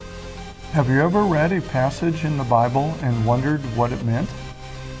Have you ever read a passage in the Bible and wondered what it meant?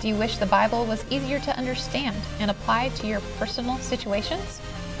 Do you wish the Bible was easier to understand and apply to your personal situations?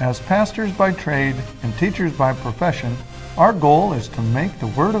 As pastors by trade and teachers by profession, our goal is to make the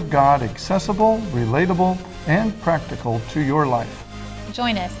Word of God accessible, relatable, and practical to your life.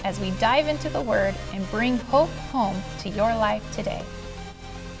 Join us as we dive into the Word and bring hope home to your life today.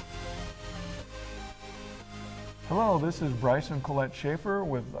 Hello, this is Bryce and Colette Schaefer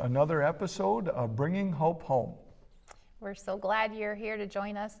with another episode of Bringing Hope Home. We're so glad you're here to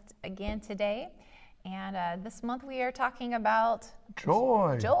join us again today. And this month we are talking about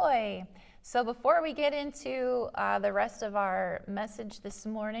joy. So before we get into the rest of our message this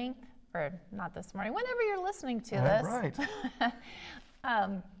morning, or not this morning, whenever you're listening to this, Right.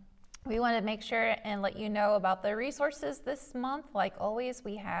 We want to make sure and let you know about the resources this month. Like always,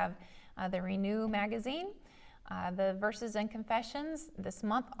 we have the Renew magazine, the Verses and Confessions this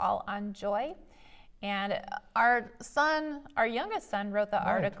month, all on joy. And our youngest son, wrote the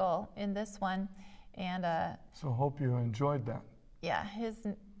article in this one. And So hope you enjoyed that. yeah,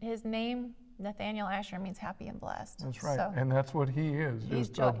 his name, Nathaniel Asher, means happy and blessed. That's right. So, And that's what he is. He's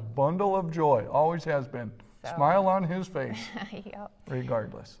Just a joy. bundle of joy. Always has been. So- Smile on his face, yep.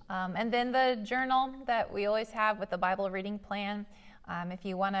 regardless. And then the journal that we always have with the Bible reading plan. If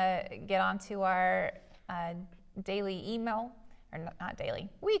you want to get onto our daily email, or not daily,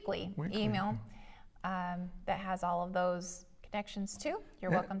 weekly email that has all of those connections too,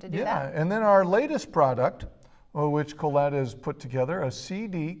 you're welcome to do that. And then our latest product, which Colette has put together, a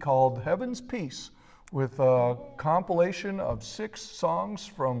CD called Heaven's Peace, with a compilation of 6 songs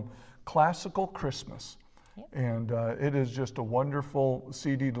from classical Christmas. Yep. And it is just a wonderful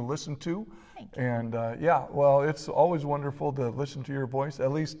CD to listen to. Thank you. And it's always wonderful to listen to your voice.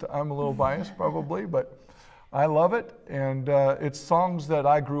 At least I'm a little biased probably, but I love it. And it's songs that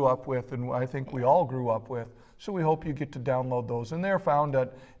I grew up with, and I think we all grew up with. So we hope you get to download those. And they're found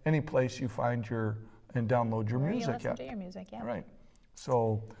at any place you find and download your Where music you listen at. to your music, yeah. Right.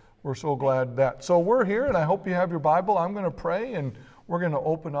 So we're so glad that. So we're here, and I hope you have your Bible. I'm going to pray, and we're going to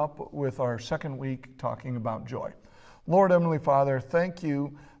open up with our second week talking about joy. Lord, Heavenly Father, thank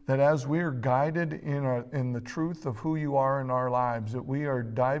you that as we are guided in the truth of who you are in our lives, that we are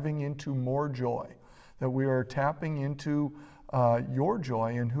diving into more joy, that we are tapping into your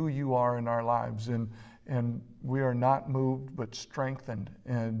joy and who you are in our lives. And we are not moved, but strengthened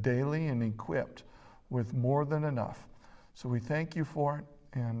daily and equipped with more than enough. So we thank you for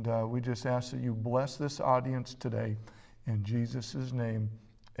it, and we just ask that you bless this audience today. In Jesus' name,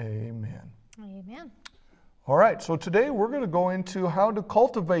 amen. Amen. All right, so today we're going to go into how to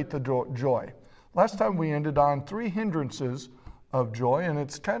cultivate the joy. Last time we ended on 3 hindrances of joy, and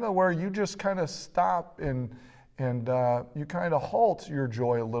it's kind of where you just kind of stop and you kind of halt your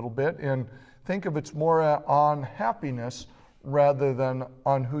joy a little bit and think of it's more on happiness rather than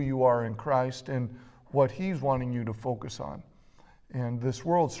on who you are in Christ and what He's wanting you to focus on. And this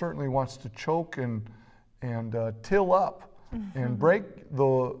world certainly wants to choke and till up and break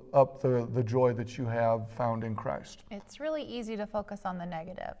the joy that you have found in Christ. It's really easy to focus on the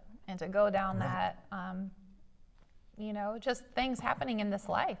negative and to go down that, just things happening in this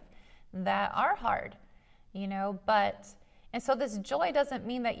life that are hard, and so this joy doesn't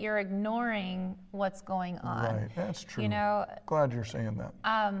mean that you're ignoring what's going on. Right, that's true. Glad you're saying that.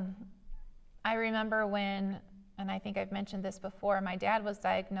 I remember when, and I think I've mentioned this before, my dad was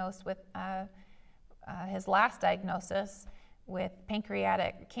diagnosed with his last diagnosis with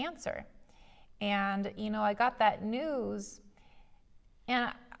pancreatic cancer. And, I got that news,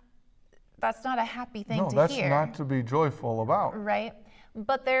 and that's not a happy thing to hear. No, that's not to be joyful about. Right?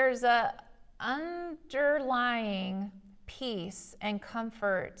 But there's a underlying peace and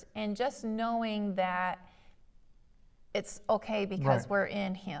comfort in just knowing that it's okay because we're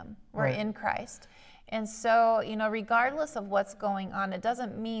in Him. We're in Christ. And so, regardless of what's going on, it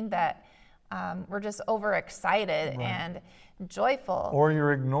doesn't mean that we're just overexcited and joyful. Or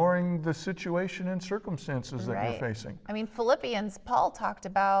you're ignoring the situation and circumstances that you're facing. I mean, Philippians, Paul talked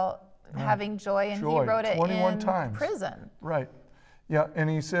about having joy, and he wrote it 21 in times. prison. Right. Yeah,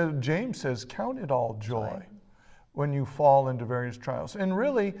 and James says, count it all joy when you fall into various trials. And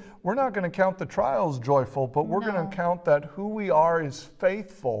really, we're not going to count the trials joyful, but we're going to count that who we are is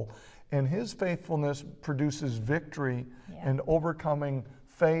faithful, and His faithfulness produces victory and overcoming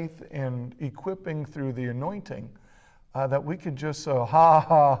faith and equipping through the anointing, that we could just ha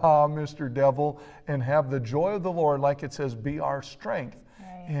ha ha, Mr. Devil, and have the joy of the Lord, like it says, be our strength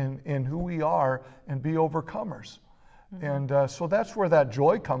in who we are and be overcomers. And so that's where that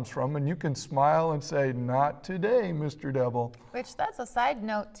joy comes from. And you can smile and say, not today, Mr. Devil. Which, that's a side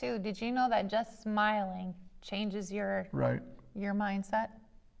note too. Did you know that just smiling changes your Right. your mindset?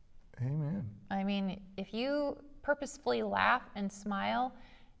 Amen. I mean, if you purposefully laugh and smile,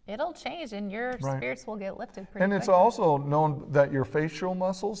 it'll change and your Right. spirits will get lifted pretty And it's quickly. also known that your facial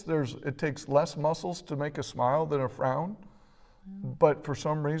muscles, it takes less muscles to make a smile than a frown. But for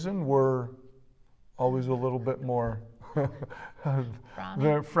some reason, we're always a little bit more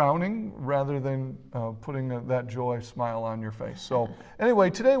frowning rather than putting that joy smile on your face. So anyway,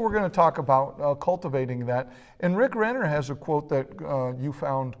 today we're going to talk about cultivating that. And Rick Renner has a quote that you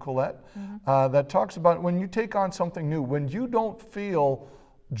found, Colette, that talks about when you take on something new, when you don't feel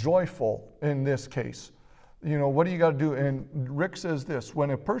joyful in this case, you know, what do you got to do? And Rick says this: when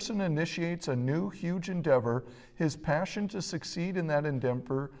a person initiates a new, huge endeavor, his passion to succeed in that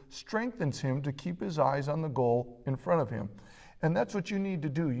endeavor strengthens him to keep his eyes on the goal in front of him. And that's what you need to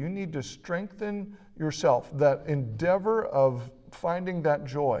do. You need to strengthen yourself, that endeavor of finding that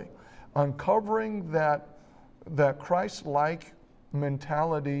joy, uncovering that Christ-like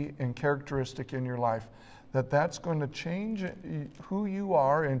mentality and characteristic in your life, that's going to change who you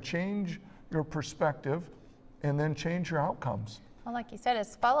are and change your perspective, and then change your outcomes. Well, like you said,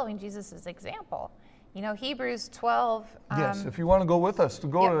 it's following Jesus' example. You know, Hebrews 12. Yes, if you want to go with us,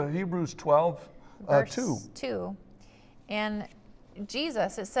 to Hebrews 12, verse 2. And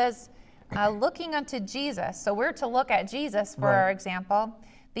Jesus, it says, looking unto Jesus. So we're to look at Jesus for our example.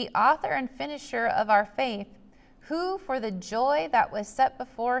 The author and finisher of our faith, who for the joy that was set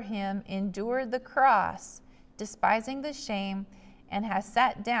before him endured the cross, despising the shame, and has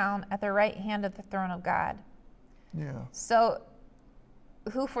sat down at the right hand of the throne of God. Yeah. So,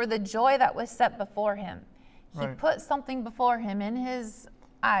 who for the joy that was set before him, he put something before him in his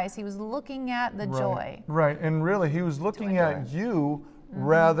eyes. He was looking at the joy. Right, and really he was looking at you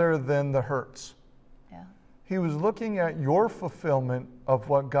rather than the hurts. Yeah. He was looking at your fulfillment of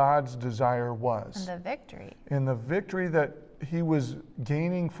what God's desire was. And the victory. And the victory that he was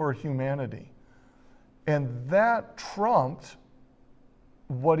gaining for humanity. And that trumped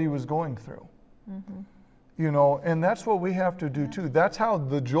what he was going through. You know, and that's what we have to do too. That's how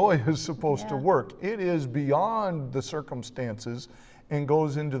the joy is supposed to work. It is beyond the circumstances and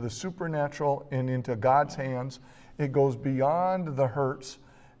goes into the supernatural and into God's hands. It goes beyond the hurts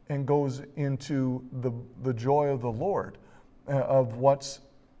and goes into the joy of the Lord, of what's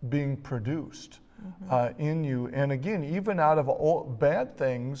being produced in you. And again, even out of all bad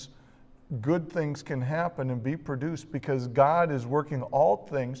things, good things can happen and be produced, because God is working all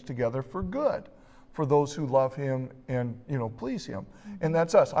things together for good for those who love him and, you know, please him. And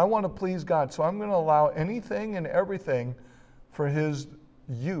that's us. I want to please God, so I'm going to allow anything and everything for his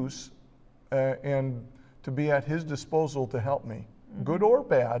use and to be at his disposal to help me, good or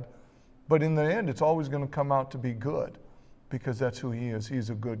bad. But in the end, it's always going to come out to be good, because that's who he is. He's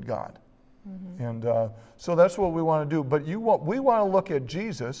a good God. And so that's what we want to do. But we want to look at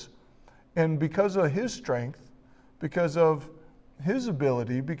Jesus, and because of his strength, because of his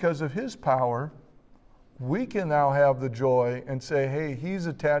ability, because of his power, we can now have the joy and say, hey, he's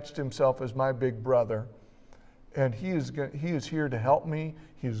attached himself as my big brother, and he is here to help me.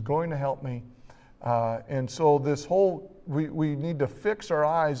 He is going to help me. And so this whole, we need to fix our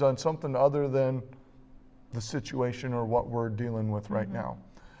eyes on something other than the situation or what we're dealing with right now.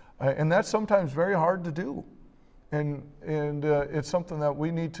 And that's sometimes very hard to do. And it's something that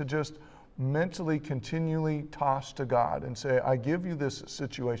we need to just mentally continually toss to God and say, I give you this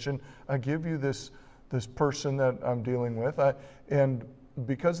situation. I give you this person that I'm dealing with. And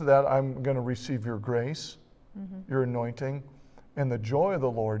because of that, I'm going to receive your grace, your anointing, and the joy of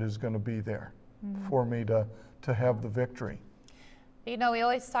the Lord is going to be there for me to have the victory. You know, we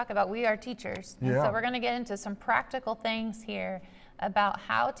always talk about we are teachers. And so we're going to get into some practical things here about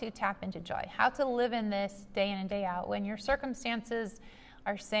how to tap into joy, how to live in this day in and day out. When your circumstances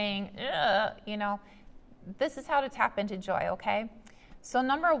are saying, you know, this is how to tap into joy, okay? So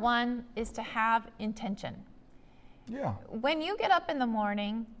number one is to have intention. Yeah. When you get up in the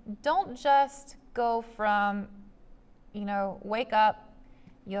morning, don't just go from, you know, wake up,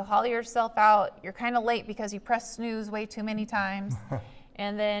 you haul yourself out, you're kind of late because you pressed snooze way too many times,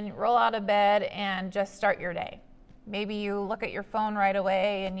 and then roll out of bed and just start your day. Maybe you look at your phone right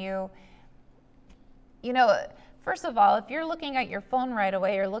away and you know, first of all, if you're looking at your phone right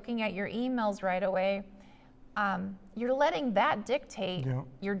away or looking at your emails right away, you're letting that dictate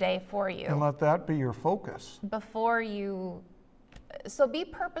your day for you. And let that be your focus. So be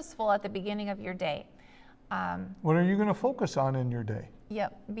purposeful at the beginning of your day. What are you going to focus on in your day?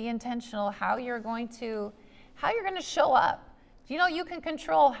 Yep, be intentional how you're going to how you're going to show up. You know, you can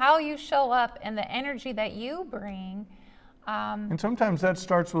control how you show up and the energy that you bring. And sometimes that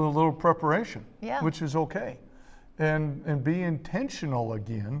starts with a little preparation, Yeah. which is okay. And be intentional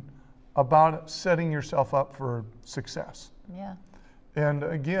again about setting yourself up for success. Yeah. And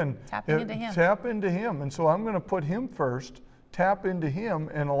again, Tapping into Him. Tap into Him. And so I'm going to put Him first, tap into Him,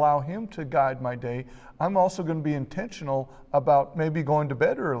 and allow Him to guide my day. I'm also going to be intentional about maybe going to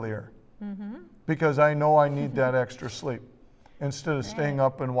bed earlier because I know I need that extra sleep instead of staying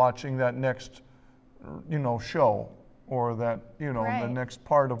up and watching that next, show or that, the Right. next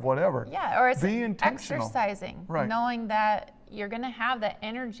part of whatever. Yeah, or it's Be intentional. exercising, Right. knowing that you're going to have that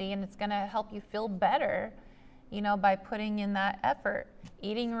energy and it's going to help you feel better, by putting in that effort,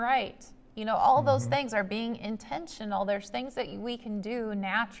 eating right. All those things are being intentional. There's things that we can do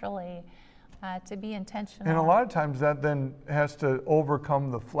naturally to be intentional. And a lot of times that then has to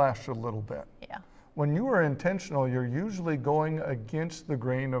overcome the flesh a little bit. Yeah. When you are intentional, you're usually going against the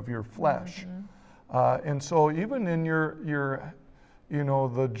grain of your flesh. And so even in your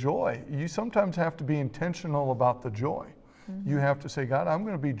the joy, you sometimes have to be intentional about the joy. You have to say, God, I'm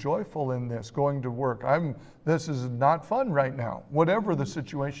going to be joyful in this, going to work. This is not fun right now. Whatever the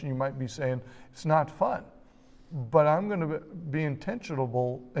situation you might be saying, it's not fun. But I'm going to be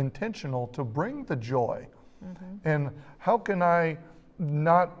intentional to bring the joy. And how can I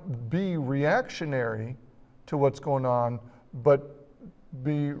not be reactionary to what's going on, but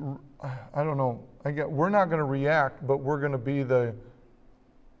be, we're not going to react, but we're going to be the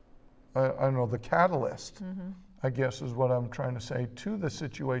catalyst, I guess is what I'm trying to say, to the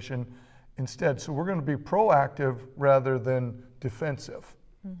situation instead. So we're going to be proactive rather than defensive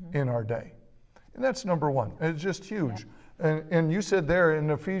in our day. And that's number one. It's just huge. Yeah. And you said there in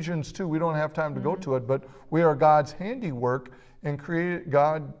Ephesians 2, we don't have time to go to it, but we are God's handiwork, and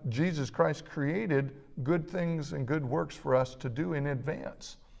Jesus Christ created good things and good works for us to do in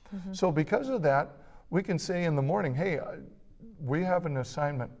advance. So because of that, we can say in the morning, hey, we have an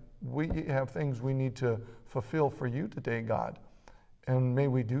assignment. We have things we need to fulfill for you today, God. And may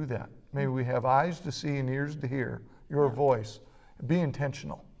we do that. May we have eyes to see and ears to hear your voice. Be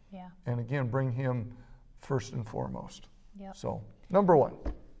intentional. Yeah. And again, bring Him first and foremost. Yep. So, number one.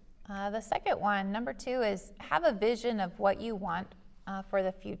 The second one, number two, is have a vision of what you want for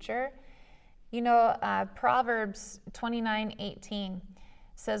the future. Proverbs 29:18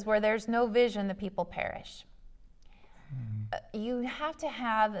 says, where there's no vision, the people perish. You have to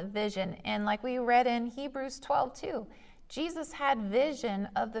have a vision. And like we read in Hebrews 12:2, Jesus had vision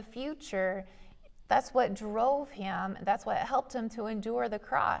of the future. That's what drove him. That's what helped him to endure the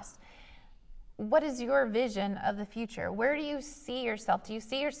cross. What is your vision of the future? Where do you see yourself? Do you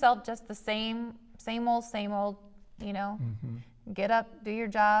see yourself just the same old, get up, do your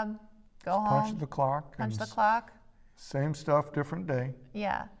job, go home. Punch the clock. Punch the clock. Same stuff, different day.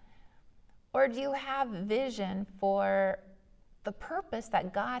 Yeah. Or do you have vision for the purpose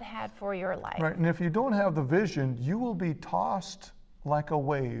that God had for your life? Right, and if you don't have the vision, you will be tossed like a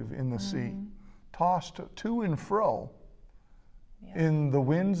wave in the sea, tossed to and fro in the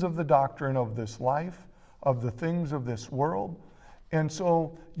winds of the doctrine of this life, of the things of this world. And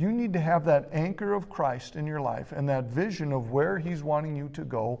so you need to have that anchor of Christ in your life and that vision of where He's wanting you to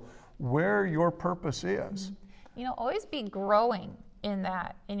go, where your purpose is. Always be growing in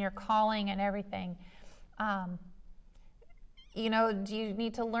that, in your calling and everything. Do you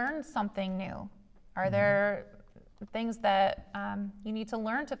need to learn something new? Are there things that you need to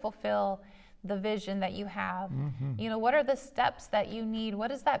learn to fulfill the vision that you have? What are the steps that you need?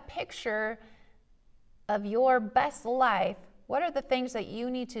 What is that picture of your best life? What are the things that you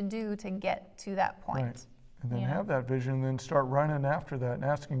need to do to get to that point? Right. And then have that vision, and then start running after that and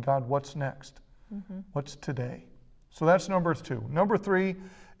asking God, what's next? What's today? So that's number two. Number three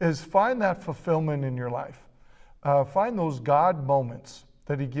is find that fulfillment in your life. Find those God moments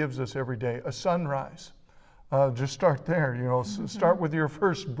that He gives us every day. A sunrise. Just start there, start with your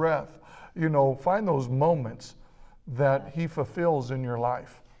first breath. Find those moments that He fulfills in your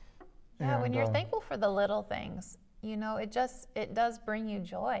life. Yeah, and, when you're thankful for the little things, it does bring you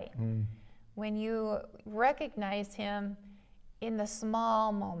joy. When you recognize Him in the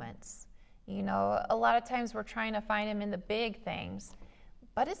small moments. A lot of times we're trying to find Him in the big things,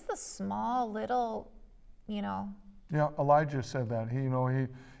 but it's the small little, Yeah, Elijah said that.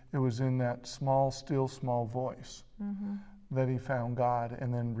 It was in that small, still small voice that he found God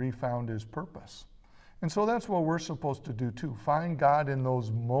and then refound his purpose. And so that's what we're supposed to do too. Find God in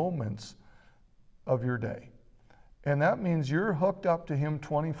those moments of your day. And that means you're hooked up to Him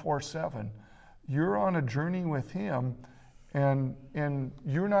 24/7. You're on a journey with Him, And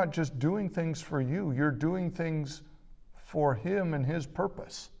you're not just doing things for you, you're doing things for him and his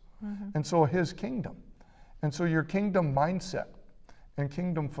purpose. And so his kingdom. And so your kingdom mindset and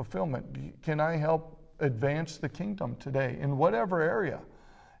kingdom fulfillment. Can I help advance the kingdom today in whatever area?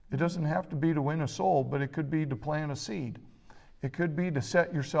 It doesn't have to be to win a soul, but it could be to plant a seed. It could be to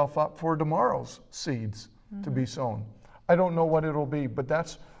set yourself up for tomorrow's seeds to be sown. I don't know what it'll be, but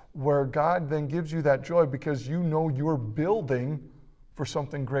that's where God then gives you that joy, because you know you're building for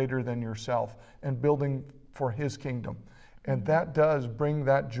something greater than yourself and building for his kingdom. And that does bring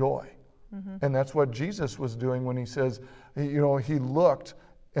that joy. And that's what Jesus was doing when he says, he looked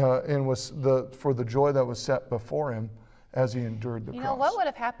and was for the joy that was set before him as he endured the cross. What would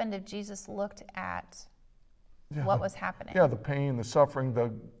have happened if Jesus looked at what was happening? Yeah, the pain, the suffering,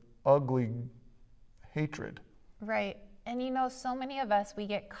 the ugly hatred. Right. And so many of us, we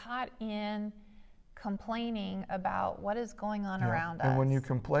get caught in complaining about what is going on around us. And when you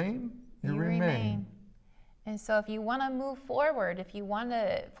complain, you remain. And so if you want to move forward, if you want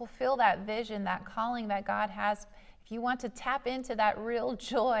to fulfill that vision, that calling that God has, if you want to tap into that real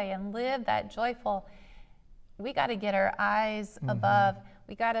joy and live that joyful, we got to get our eyes above.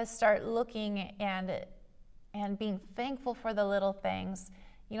 We got to start looking and being thankful for the little things.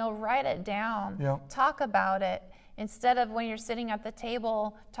 Write it down. Yeah. Talk about it. Instead of when you're sitting at the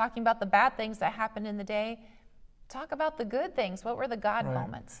table talking about the bad things that happened in the day, talk about the good things. What were the God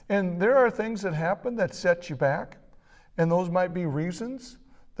moments? And there are things that happen that set you back, and those might be reasons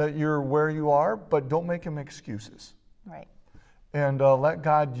that you're where you are, but don't make them excuses. Right. And let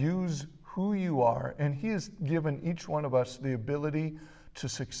God use who you are, and he has given each one of us the ability to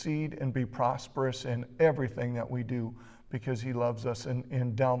succeed and be prosperous in everything that we do, because he loves us and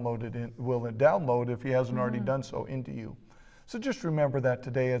will download, if he hasn't already done so, into you. So just remember that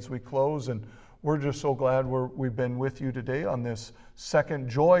today as we close, and we're just so glad we've been with you today on this second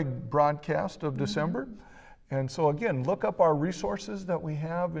Joy broadcast of December. And so again, look up our resources that we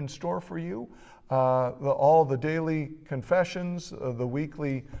have in store for you. All the daily confessions, the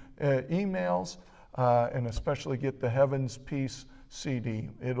weekly emails, and especially get the Heaven's Peace CD.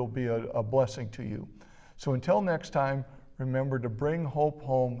 It'll be a blessing to you. So until next time, remember to bring hope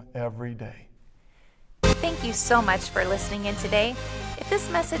home every day. Thank you so much for listening in today. If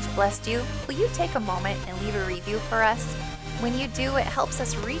this message blessed you, will you take a moment and leave a review for us? When you do, it helps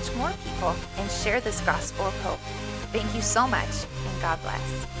us reach more people and share this gospel of hope. Thank you so much, and God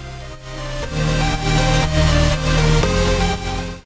bless.